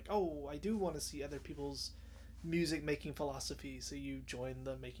stuff on like, oh, I do want to see other people's music making philosophy, so you join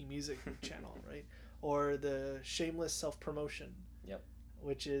the making music channel, right? Or the shameless self promotion. Yep.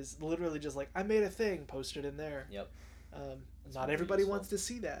 Which is literally just like, I made a thing, posted in there. Yep. Not everybody wants to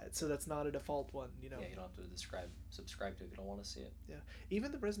see that, so that's not a default one. Yeah, you don't have to subscribe to it if you don't want to see it. Yeah,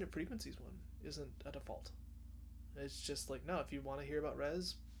 even the Resonant Frequencies one isn't a default. It's just like, no, if you want to hear about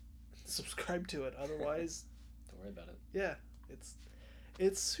Res, subscribe to it. Otherwise, don't worry about it. Yeah,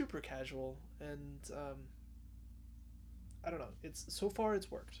 it's super casual, and I don't know. So far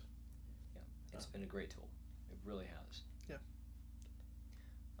it's worked. Yeah, it's been a great tool. It really has. Yeah.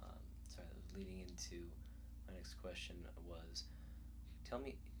 So leading into my next question was, tell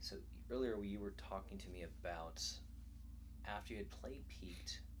me. So earlier you were talking to me about after you had played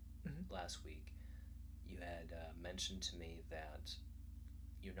Peaked last week. You had mentioned to me that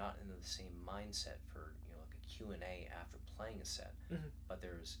you're not in the same mindset for like a Q&A after playing a set, but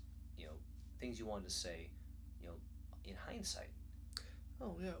there's things you wanted to say in hindsight.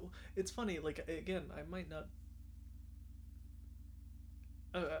 Oh yeah, well, it's funny, like, again, I might not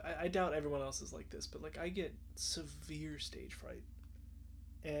I doubt everyone else is like this, but like I get severe stage fright,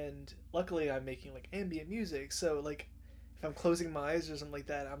 and luckily I'm making like ambient music, so like if I'm closing my eyes or something like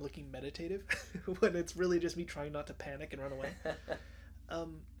that, I'm looking meditative when it's really just me trying not to panic and run away.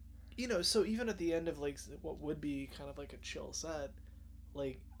 So even at the end of like what would be kind of like a chill set,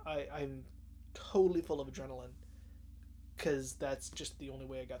 like I'm totally full of adrenaline, because that's just the only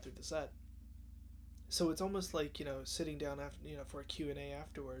way I got through the set. So it's almost like, sitting down after, for a Q&A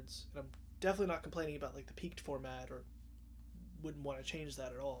afterwards, and I'm definitely not complaining about like the Peaked format, or wouldn't want to change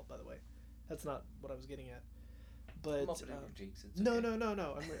that at all, by the way. That's not what I was getting at. But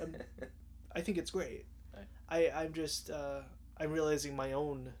no. I think it's great. Right. I'm just I'm realizing my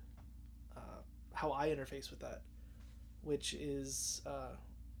own how I interface with that, which is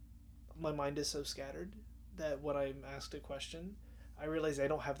my mind is so scattered that when I'm asked a question, I realize I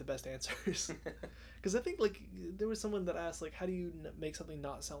don't have the best answers. Because I think like there was someone that asked like, how do you make something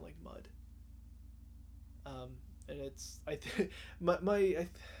not sound like mud? And it's I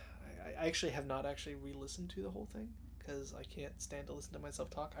actually have not actually re-listened to the whole thing, because I can't stand to listen to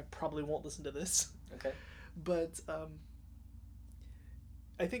myself talk. I probably won't listen to this. Okay. But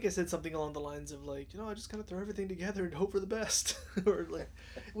I think I said something along the lines of like, I just kind of throw everything together and hope for the best, or like,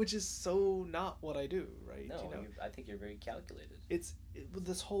 which is so not what I do, right? No, I think you're very calculated.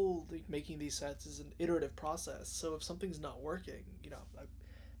 This whole like making these sets is an iterative process. So if something's not working,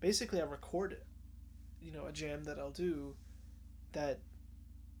 I record it, a jam that I'll do that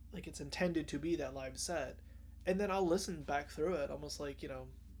like it's intended to be that live set, and then I'll listen back through it almost like,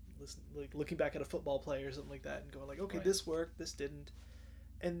 looking back at a football play or something like that, and going like, okay, right, this worked, this didn't.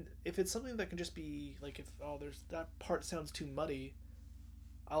 And if it's something that can just be like, if there's that part sounds too muddy,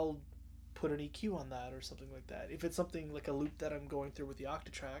 I'll put an EQ on that or something like that. If it's something like a loop that I'm going through with the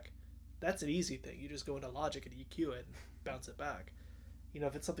Octatrack, that's an easy thing. You just go into Logic and EQ it and bounce it back.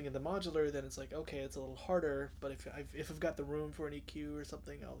 If it's something in the modular, then it's like, okay, it's a little harder, but if I've got the room for an EQ or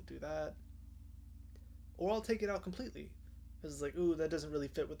something, I'll do that. Or I'll take it out completely. Because it's like, ooh, that doesn't really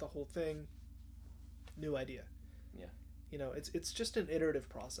fit with the whole thing. New idea. Yeah. It's just an iterative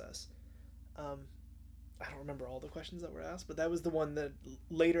process. I don't remember all the questions that were asked, but that was the one that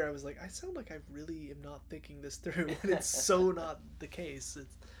later I was like, I sound like I really am not thinking this through, and it's so not the case.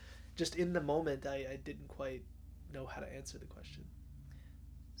 It's just in the moment I didn't quite know how to answer the question.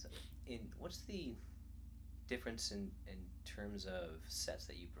 So, what's the difference in terms of sets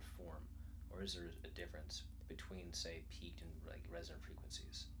that you perform, or is there a difference between, say, Peaked and like Resonant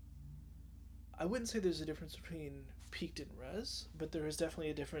Frequencies? I wouldn't say there's a difference between Peaked and Res, but there is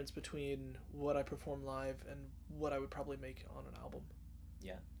definitely a difference between what I perform live and what I would probably make on an album.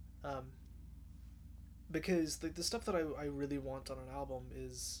 Yeah. Because the stuff that I really want on an album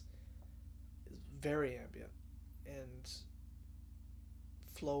is very ambient and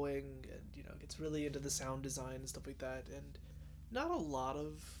flowing, and gets really into the sound design and stuff like that, and not a lot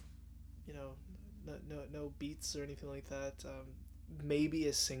of no beats or anything like that. Maybe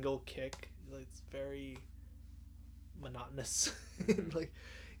a single kick. It's very monotonous. Like,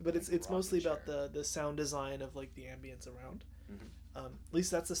 but it's mostly about the sound design of like the ambience around. Mm-hmm. At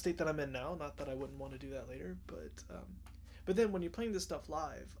least that's the state that I'm in now. Not that I wouldn't want to do that later, but then when you're playing this stuff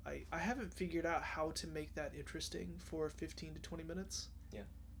live, I haven't figured out how to make that interesting for 15 to 20 minutes.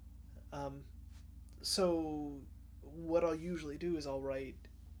 Yeah. So what I'll usually do is I'll write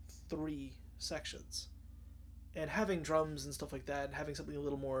 3 sections, and having drums and stuff like that, and having something a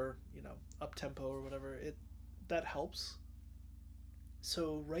little more, up tempo or whatever, that helps.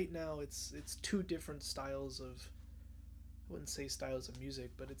 So right now it's two different styles of, I wouldn't say styles of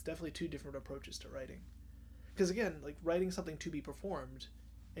music, but it's definitely two different approaches to writing. Because again, like writing something to be performed,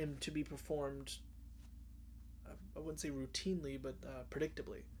 and to be performed, I wouldn't say routinely, but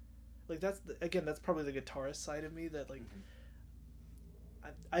predictably. Like that's probably the guitarist side of me that like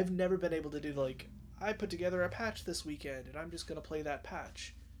I've never been able to do like I put together a patch this weekend and I'm just gonna play that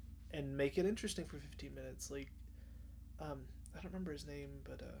patch, and make it interesting for 15 minutes. Like, I don't remember his name,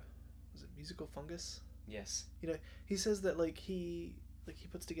 but was it Musical Fungus? Yes. He says that he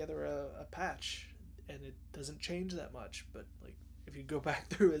puts together a patch and it doesn't change that much, but like if you go back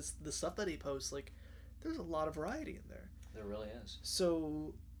through the stuff that he posts, like there's a lot of variety in there. There really is.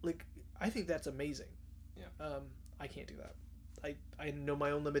 So like I think that's amazing. Yeah. I can't do that. I know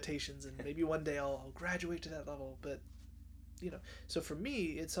my own limitations, and maybe one day I'll graduate to that level, but so for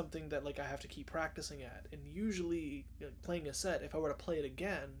me it's something that like I have to keep practicing at, and usually playing a set, if I were to play it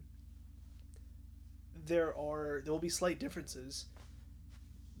again, there will be slight differences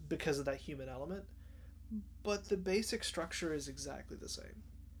because of that human element, but the basic structure is exactly the same.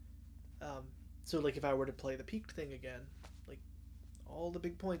 So like if I were to play the peaked thing again, like all the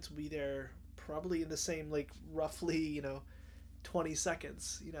big points will be there probably in the same like roughly 20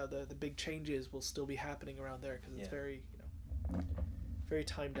 seconds. The big changes will still be happening around there because it's very very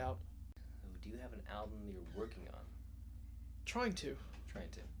timed out. Do you have an album you're working on? Trying to.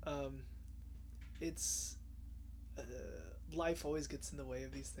 It's life always gets in the way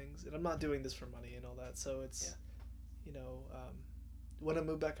of these things, and I'm not doing this for money and all that, so it's when I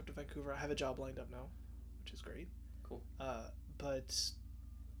move back up to Vancouver, I have a job lined up now, which is great. Cool. But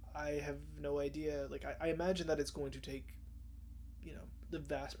I have no idea, like I imagine that it's going to take the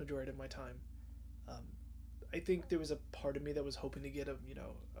vast majority of my time. I think there was a part of me that was hoping to get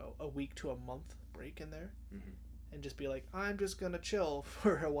a week to a month break in there, and just be like, I'm just gonna chill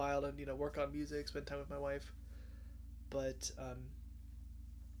for a while and work on music, spend time with my wife. But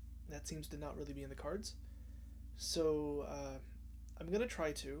that seems to not really be in the cards. So I'm gonna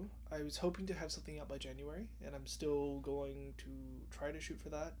try to. I was hoping to have something out by January, and I'm still going to try to shoot for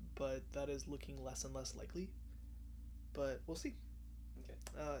that, but that is looking less and less likely. But we'll see.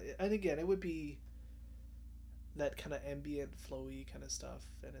 Okay. And again, it would be that kind of ambient, flowy kind of stuff,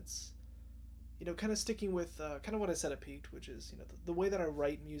 and it's kind of sticking with kind of what I said at Peaked, which is the way that I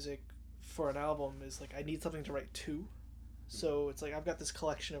write music for an album is like I need something to write to. So it's like I've got this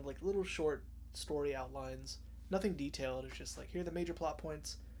collection of like little short story outlines, nothing detailed. It's just like here are the major plot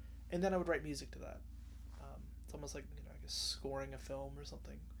points, and then I would write music to that. It's almost like I guess scoring a film or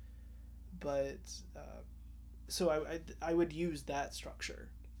something. But so I would use that structure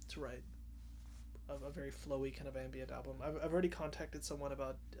to write a very flowy kind of ambient album. I've already contacted someone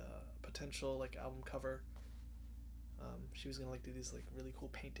about potential like album cover. She was gonna like do these like really cool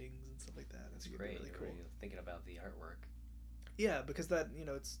paintings and stuff like that. That's great. Really cool. You're thinking about the artwork. Yeah, because that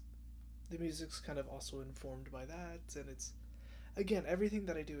it's the music's kind of also informed by that, and it's again everything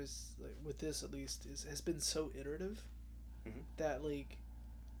that I do is like, with this at least has been so iterative that like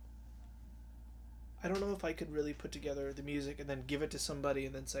I don't know if I could really put together the music and then give it to somebody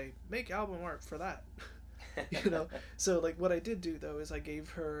and then say make album art for that. So like what I did do though is I gave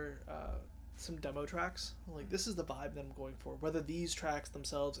her some demo tracks, like this is the vibe that I'm going for, whether these tracks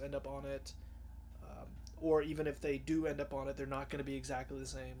themselves end up on it, or even if they do end up on it, they're not going to be exactly the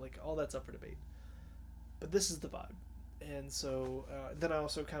same, like all that's up for debate, but this is the vibe. And so then I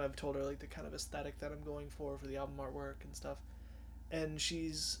also kind of told her like the kind of aesthetic that I'm going for the album artwork and stuff, and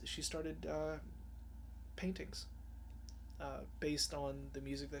she started paintings based on the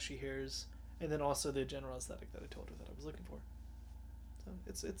music that she hears, and then also the general aesthetic that I told her that I was looking for.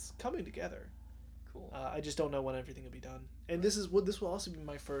 So it's coming together. Cool. I just don't know when everything will be done, and this will also be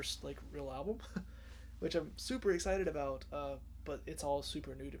my first like real album, which I'm super excited about. But it's all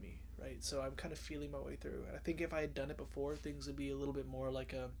super new to me, right? So I'm kind of feeling my way through. And I think if I had done it before, things would be a little bit more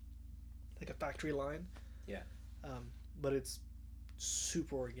like a factory line. Yeah. But it's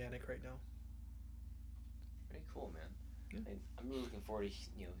super organic right now. Very cool, man. Yeah. I'm really looking forward to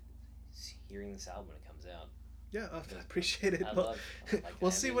hearing this album when it comes out. Yeah, I appreciate it.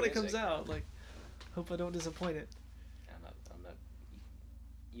 We'll see when it comes out. Like, hope I don't disappoint it. I'm not.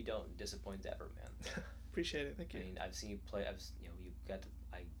 You don't disappoint ever, man. Appreciate it. Thank you. I mean, I've seen you play. I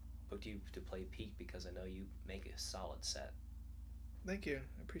booked you to play Peak because I know you make a solid set. Thank you.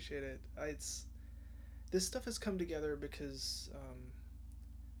 I appreciate it. This stuff has come together because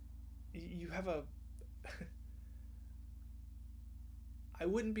you have a. I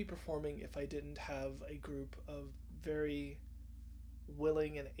wouldn't be performing if I didn't have a group of very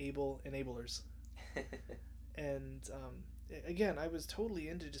willing and able enablers. And again, I was totally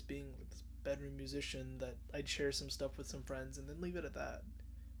into just being like this bedroom musician that I'd share some stuff with some friends and then leave it at that.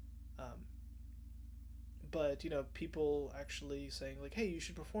 Um, but people actually saying like, "Hey, you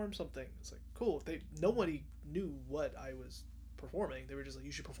should perform something." It's like cool. They Nobody knew what I was performing. They were just like,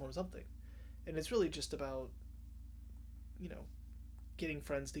 "You should perform something," and it's really just about you know getting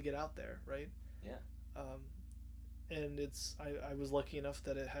friends to get out there, right? Yeah. Um, and I was lucky enough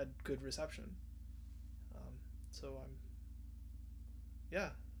that it had good reception. Um, so I'm yeah,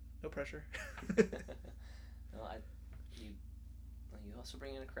 no pressure. No, you you also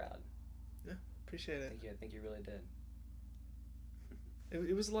bring in a crowd. Yeah, appreciate it. I think you really did.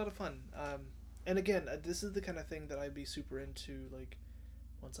 It was a lot of fun. And again, this is the kind of thing that I'd be super into. Like,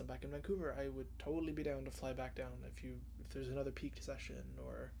 once I'm back in Vancouver, I would totally be down to fly back down if there's another Peaked session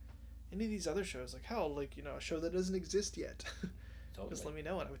or any of these other shows. Like hell, like a show that doesn't exist yet. Totally. Just let me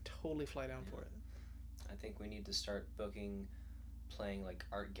know, and I would totally fly down for it. I think we need to start playing like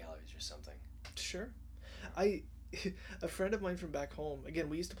art galleries or something. Sure. I a friend of mine from back home. Again,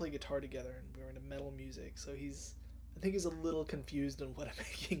 we used to play guitar together, and we were into metal music. So I think he's a little confused on what I'm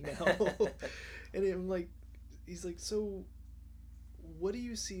making now. And I'm like, he's like, so, what do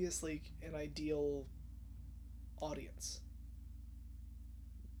you see as like an ideal audience?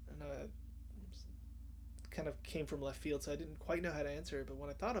 And kind of came from left field, so I didn't quite know how to answer it. But when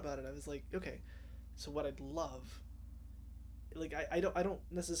I thought about it, I was like, okay, so what I'd love, like I don't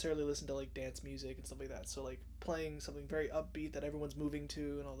necessarily listen to like dance music and stuff like that. So like playing something very upbeat that everyone's moving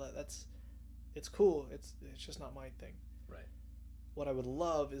to and all that, it's cool. It's just not my thing. Right. What I would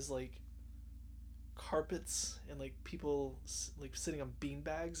love is like carpets and like people like sitting on bean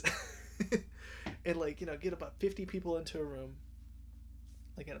bags and like get about 50 people into a room,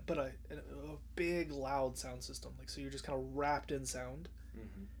 like but a big loud sound system, like so you're just kind of wrapped in sound.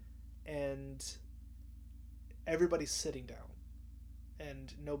 Mm-hmm. And everybody's sitting down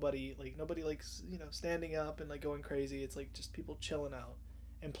and nobody like standing up and like going crazy. It's like just people chilling out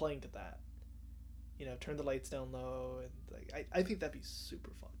and playing to that. Turn the lights down low, and like I think that'd be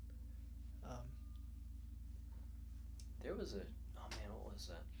super fun. There was oh man, what was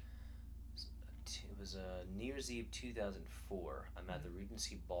that? It was New Year's Eve 2004. I'm at the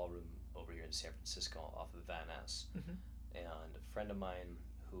Regency Ballroom over here in San Francisco off of Van Ness. Mm-hmm. And a friend of mine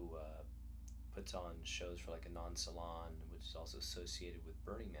who puts on shows for like a non-salon, which is also associated with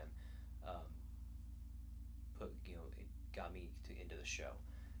Burning Man, it got me into the show.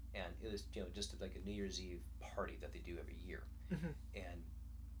 And it was just like a New Year's Eve party that they do every year. Mm-hmm. And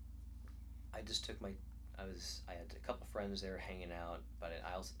I just took I had a couple friends there hanging out, but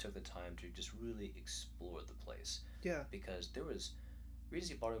I also took the time to just really explore the place. Yeah. Because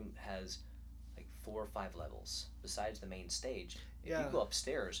Regency Ballroom has like 4 or 5 levels besides the main stage. If you go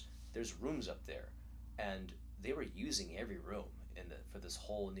upstairs, there's rooms up there, and they were using every room for this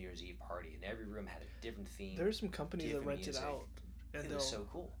whole New Year's Eve party, and every room had a different theme. There's some companies that rent it out. And it was so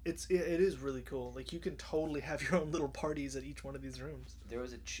cool. It is really cool. Like you can totally have your own little parties at each one of these rooms. There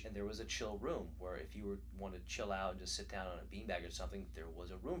was a chill room where if you want to chill out and just sit down on a beanbag or something, there was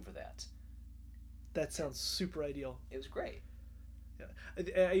a room for that. That sounds super ideal. It was great.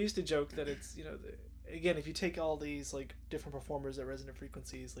 Yeah, I used to joke that it's again, if you take all these like different performers at Resonant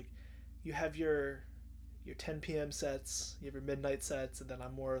Frequencies, like you have your 10 p.m. sets, you have your midnight sets, and then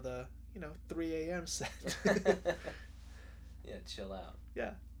I'm more of the 3 a.m. set. Yeah, chill out.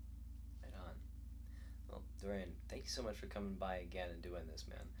 Yeah. Right on. Well, Dorian, thank you so much for coming by again and doing this,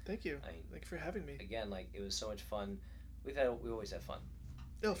 man. Thank you. Thank you for having me. Again, like it was so much fun. We always have fun.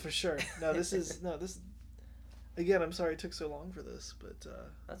 Oh, for sure. No, this again, I'm sorry it took so long for this, but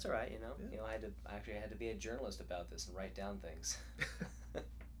that's all right. Yeah. I had to be a journalist about this and write down things.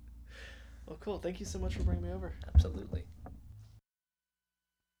 Well, cool. Thank you so much for bringing me over. Absolutely.